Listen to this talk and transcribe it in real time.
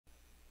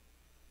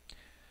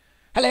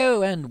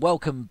Hello and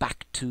welcome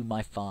back to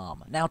my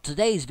farm. Now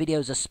today's video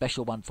is a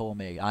special one for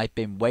me. I've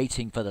been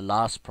waiting for the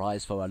last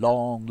prize for a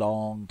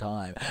long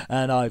time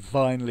and I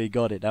finally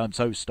got it. I'm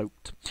so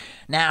stoked.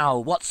 Now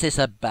what's this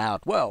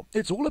about? Well,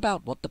 it's all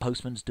about what the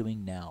postman's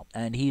doing now,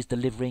 and he's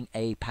delivering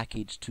a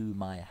package to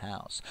my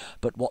house.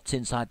 But what's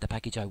inside the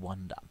package, I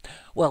wonder?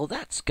 Well,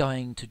 that's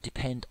going to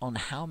depend on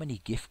how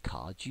many gift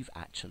cards you've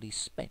actually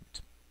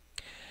spent.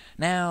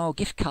 Now,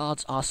 gift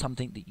cards are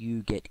something that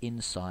you get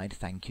inside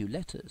thank you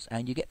letters,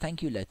 and you get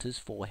thank you letters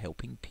for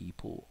helping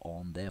people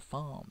on their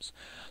farms.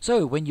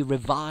 So, when you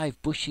revive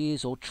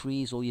bushes or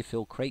trees or you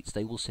fill crates,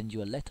 they will send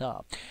you a letter,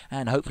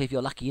 and hopefully if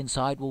you're lucky,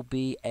 inside will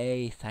be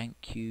a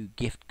thank you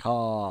gift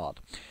card.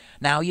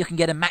 Now, you can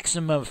get a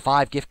maximum of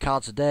 5 gift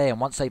cards a day,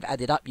 and once they've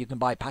added up, you can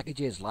buy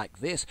packages like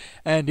this,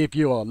 and if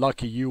you are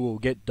lucky, you will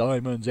get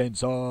diamonds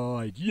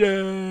inside.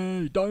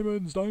 Yay!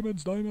 Diamonds,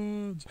 diamonds,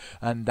 diamonds!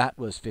 And that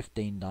was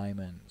 15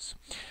 diamonds.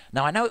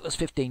 Now, I know it was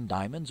 15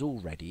 diamonds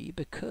already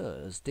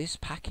because this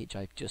package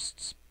I've just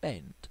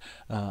spent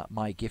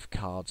my gift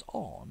cards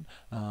on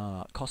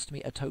cost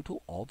me a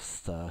total of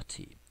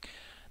 30.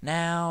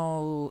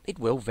 Now, it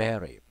will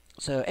vary.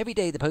 So every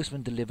day the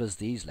postman delivers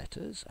these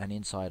letters, and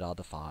inside are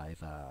the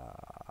 5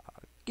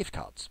 gift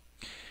cards.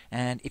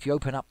 And if you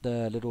open up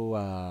the little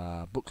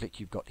booklet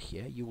you've got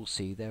here, you will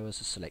see there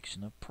is a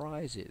selection of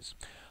prizes.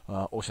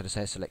 Or should I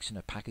say a selection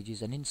of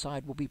packages, and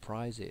inside will be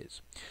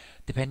prizes.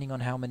 Depending on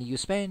how many you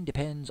spend,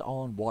 depends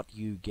on what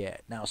you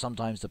get. Now,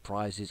 sometimes the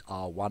prizes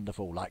are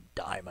wonderful, like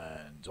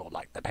diamonds, or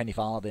like the penny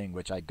farthing,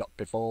 which I got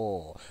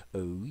before.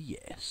 Oh,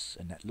 yes,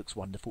 and that looks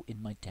wonderful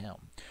in my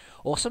town.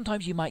 Or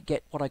sometimes you might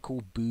get what I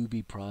call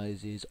booby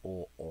prizes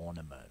or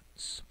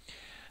ornaments.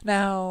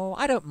 Now,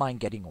 I don't mind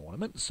getting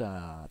ornaments.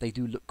 They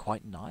do look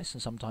quite nice,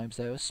 and sometimes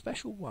there are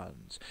special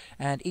ones.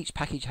 And each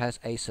package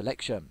has a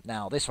selection.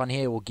 Now, this one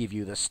here will give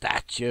you the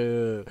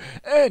statue.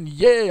 And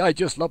yay, I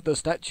just love the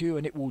statue,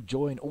 and it will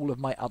join all of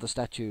my other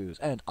statues.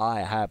 And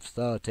I have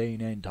 13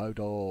 in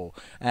total.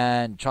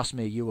 And trust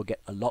me, you will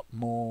get a lot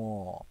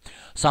more.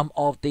 Some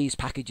of these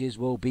packages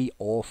will be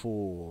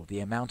awful.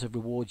 The amount of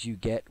rewards you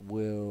get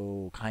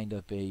will kind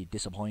of be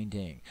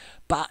disappointing.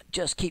 But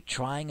just keep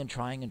trying and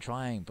trying and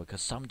trying,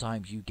 because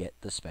sometimes you get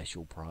the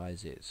special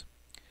prizes.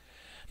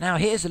 Now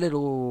here's a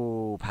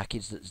little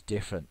package that's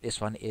different. This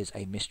one is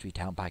a mystery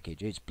town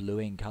package. It's blue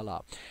in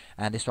colour,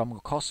 and this one will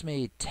cost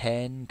me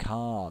 10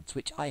 cards,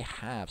 which I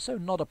have, so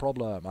not a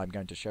problem. I'm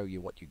going to show you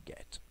what you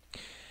get.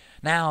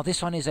 Now,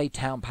 this one is a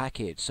town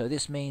package, so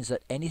this means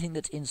that anything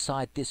that's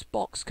inside this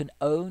box can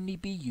only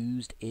be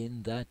used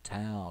in the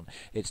town.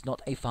 It's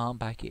not a farm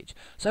package,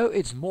 so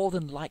it's more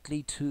than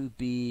likely to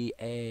be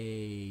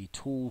a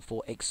tool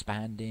for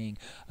expanding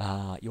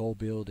your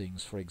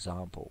buildings, for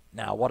example.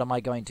 Now, what am I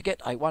going to get?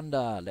 I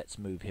wonder. Let's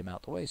move him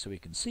out the way so we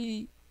can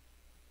see.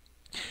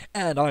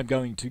 And I'm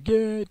going to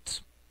get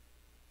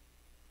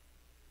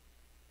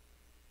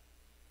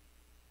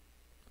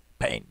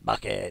paint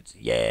buckets.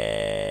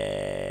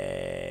 Yay!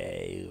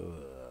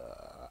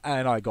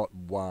 And I got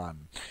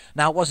 1.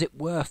 Now, was it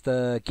worth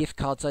the gift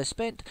cards I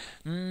spent?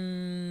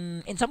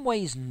 In some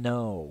ways,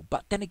 no.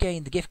 But then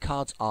again, the gift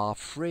cards are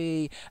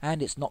free,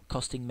 and it's not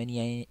costing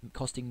me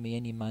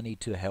any money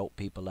to help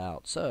people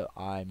out, so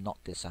I'm not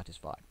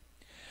dissatisfied.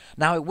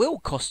 Now, it will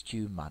cost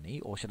you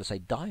money, or should I say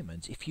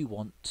diamonds, if you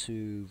want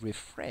to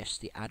refresh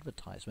the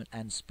advertisement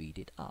and speed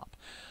it up.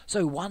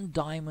 So 1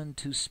 diamond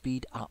to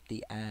speed up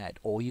the ad,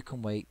 or you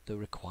can wait the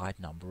required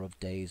number of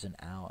days and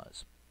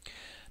hours.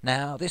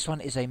 Now, this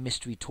one is a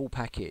mystery tool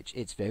package.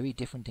 It's very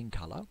different in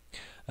colour.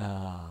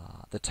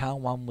 The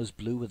town one was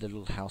blue with a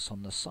little house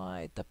on the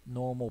side. The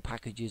normal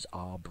packages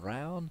are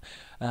brown.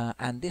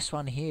 And this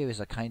one here is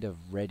a kind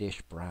of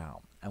reddish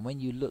brown. And when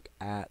you look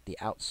at the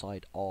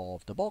outside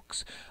of the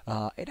box,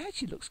 it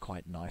actually looks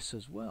quite nice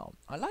as well.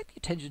 I like the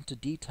attention to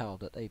detail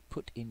that they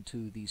put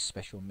into these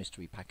special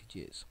mystery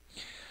packages.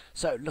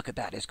 So look at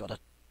that. It's got a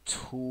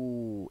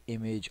tool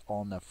image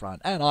on the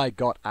front. And I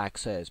got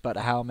axes. But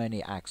how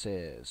many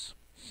axes?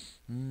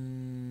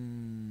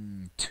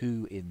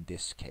 2 in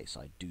this case,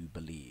 I do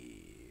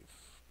believe.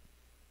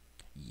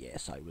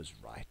 Yes, I was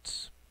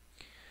right.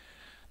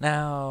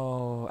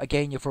 Now,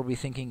 again, you're probably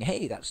thinking,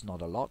 hey, that's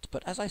not a lot.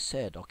 But as I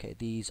said, okay,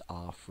 these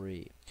are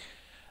free.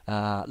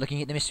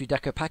 Looking at the mystery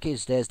deco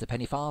package, there's the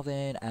penny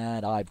farthing,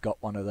 and I've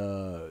got one of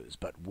those.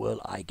 But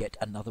will I get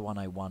another one,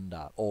 I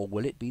wonder? Or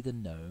will it be the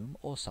gnome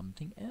or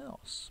something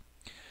else?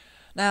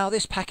 Now,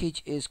 this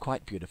package is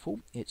quite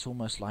beautiful. It's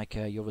almost like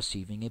you're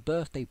receiving a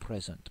birthday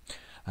present.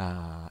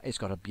 It's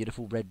got a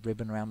beautiful red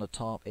ribbon around the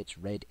top. It's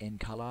red in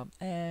colour,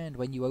 and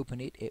when you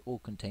open it, it will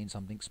contain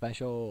something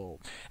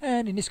special.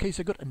 And in this case,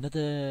 I got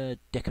another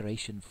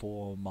decoration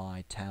for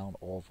my town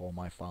or for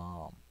my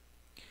farm.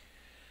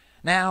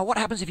 Now, what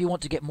happens if you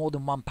want to get more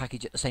than 1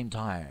 package at the same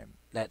time?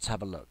 let's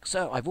have a look.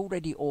 So I've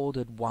already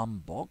ordered one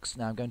box.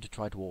 Now I'm going to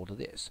try to order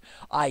this.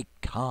 I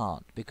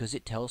can't because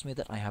it tells me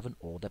that I have an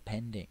order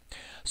pending.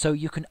 So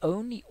you can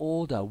only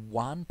order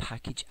one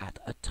package at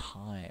a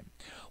time.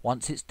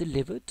 Once it's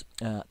delivered,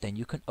 then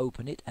you can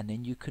open it and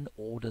then you can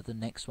order the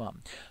next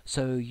one.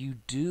 So you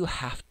do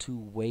have to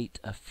wait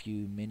a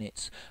few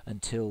minutes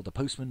until the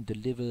postman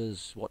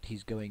delivers what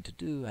he's going to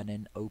do, and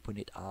then open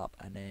it up,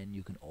 and then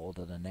you can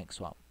order the next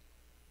one.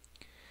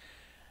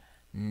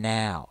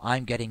 Now,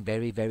 I'm getting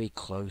very, very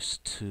close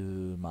to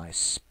my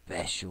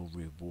special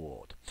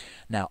reward.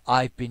 Now,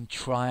 I've been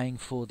trying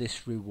for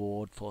this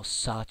reward for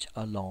such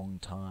a long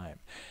time.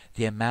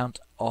 The amount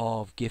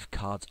of gift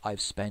cards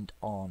I've spent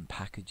on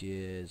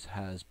packages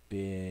has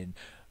been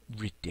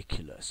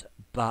ridiculous,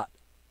 but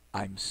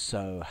I'm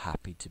so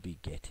happy to be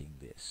getting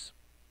this.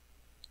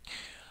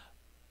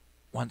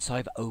 Once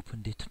I've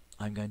opened it,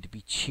 I'm going to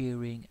be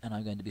cheering and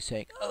I'm going to be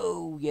saying,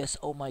 oh yes,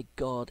 oh my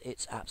God,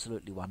 it's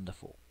absolutely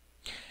wonderful.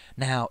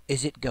 Now,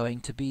 is it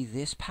going to be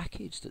this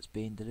package that's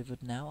being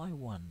delivered now, I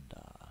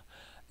wonder?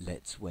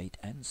 Let's wait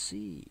and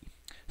see.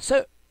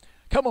 So,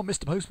 come on,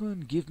 Mr.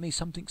 Postman, give me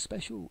something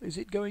special. Is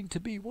it going to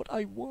be what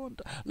I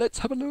want? Let's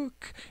have a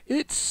look.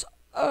 It's,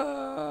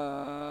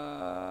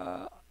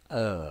 oh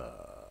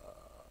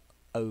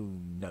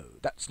no,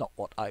 that's not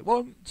what I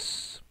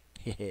want.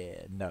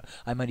 No,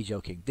 I'm only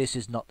joking. This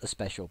is not the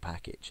special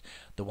package.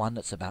 The one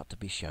that's about to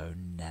be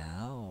shown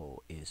now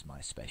is my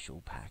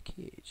special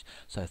package.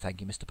 So thank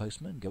you, Mr.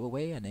 Postman. Go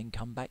away and then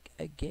come back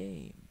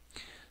again.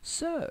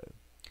 So,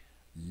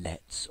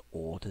 let's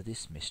order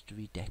this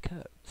mystery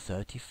deco.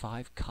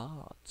 35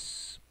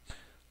 cards.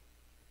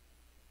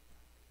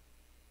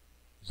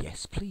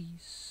 Yes,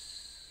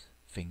 please.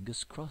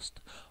 Fingers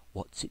crossed.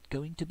 What's it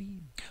going to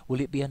be?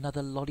 Will it be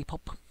another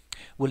lollipop?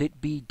 Will it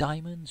be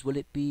diamonds? Will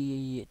it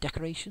be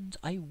decorations?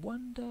 I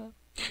wonder.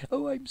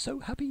 Oh, I'm so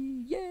happy.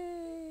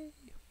 Yay!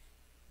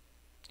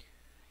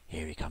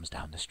 Here he comes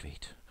down the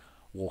street,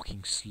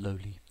 walking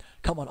slowly.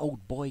 Come on,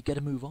 old boy, get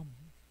a move on.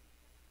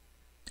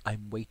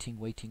 I'm waiting,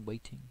 waiting,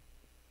 waiting.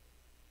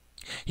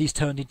 He's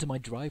turned into my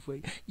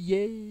driveway.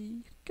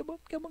 Yay! Come on,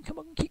 come on, come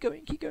on. Keep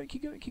going, keep going,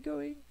 keep going, keep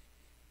going.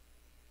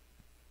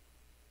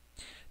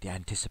 The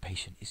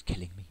anticipation is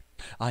killing me.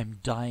 I'm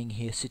dying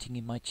here, sitting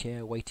in my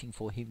chair, waiting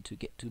for him to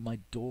get to my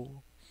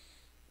door.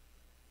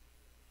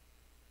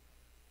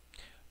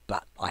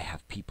 But I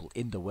have people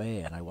in the way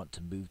and I want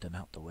to move them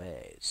out the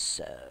way,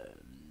 so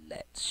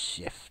let's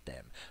shift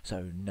them.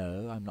 So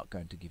no, I'm not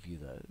going to give you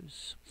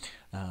those.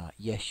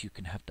 Yes, you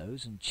can have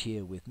those and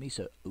cheer with me.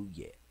 So oh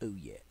yeah, oh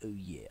yeah, oh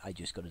yeah, I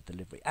just got a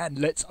delivery. And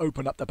let's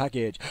open up the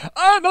package.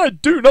 And I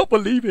do not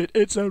believe it,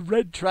 it's a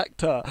red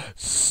tractor.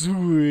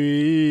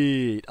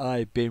 Sweet.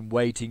 I've been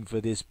waiting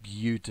for this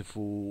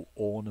beautiful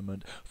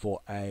ornament for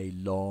a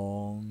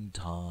long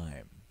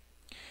time.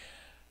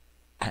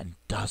 And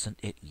doesn't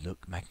it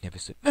look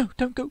magnificent? No,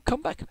 don't go.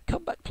 Come back,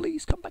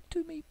 please. Come back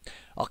to me.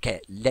 Okay,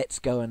 let's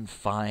go and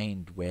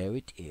find where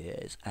it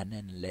is, and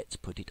then let's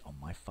put it on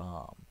my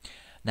farm.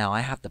 Now, I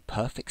have the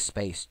perfect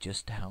space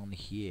just down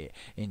here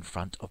in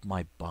front of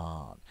my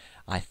barn.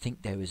 I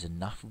think there is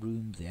enough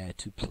room there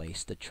to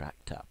place the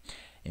tractor.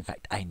 In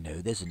fact, I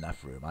know there's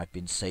enough room. I've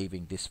been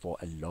saving this for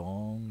a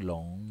long,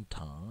 long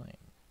time.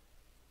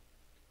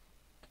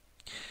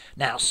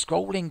 Now,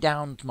 scrolling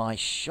down to my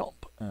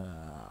shop,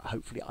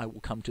 hopefully I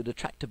will come to the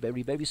tractor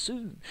very, very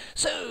soon.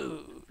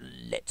 So,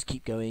 let's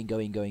keep going,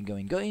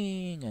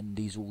 and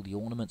these are all the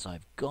ornaments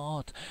I've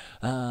got.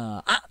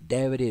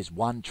 There it is,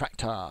 one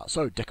tractor.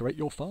 So, decorate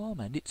your farm,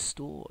 and it's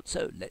stored.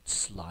 So, let's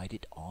slide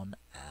it on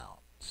out.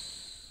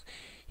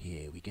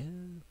 Here we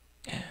go.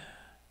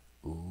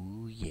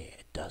 Oh, yeah,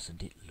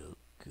 doesn't it look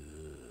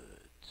good?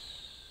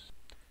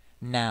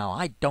 Now,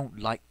 I don't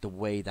like the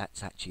way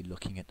that's actually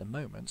looking at the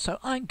moment, so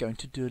I'm going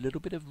to do a little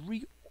bit of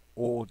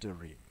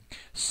reordering.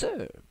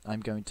 So,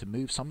 I'm going to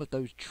move some of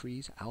those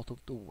trees out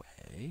of the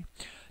way,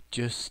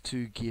 just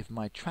to give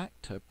my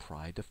tractor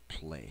pride of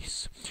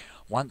place.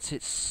 Once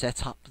it's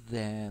set up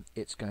there,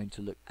 it's going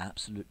to look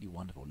absolutely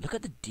wonderful. Look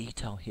at the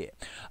detail here.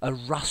 A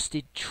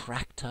rusted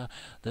tractor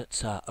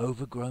that's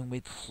overgrown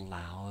with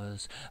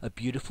flowers, a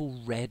beautiful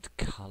red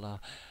colour.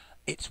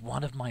 It's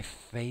one of my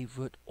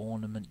favourite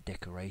ornament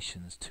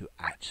decorations to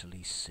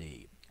actually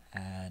see,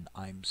 and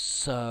I'm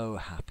so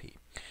happy.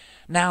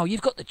 Now,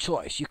 you've got the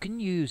choice. You can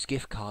use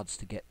gift cards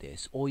to get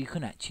this, or you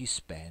can actually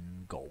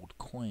spend gold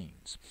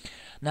coins.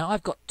 Now,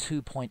 I've got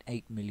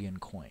 2.8 million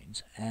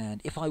coins, and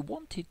if I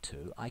wanted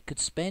to, I could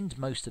spend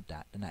most of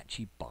that and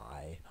actually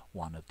buy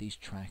one of these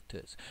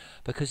tractors,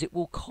 because it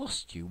will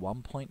cost you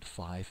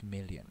 1.5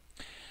 million.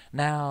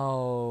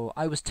 Now,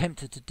 I was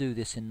tempted to do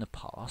this in the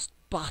past,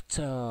 but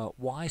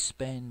why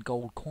spend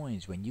gold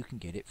coins when you can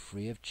get it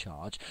free of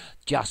charge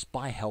just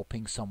by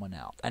helping someone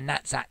out? And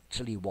that's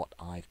actually what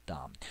I've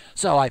done.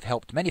 So I've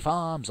helped many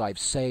farms, I've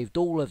saved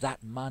all of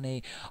that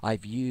money,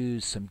 I've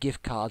used some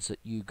gift cards that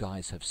you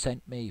guys have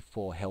sent me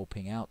for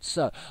helping out.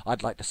 So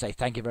I'd like to say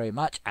thank you very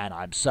much, and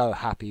I'm so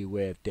happy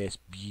with this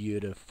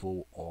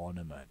beautiful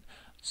ornament.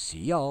 See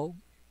y'all.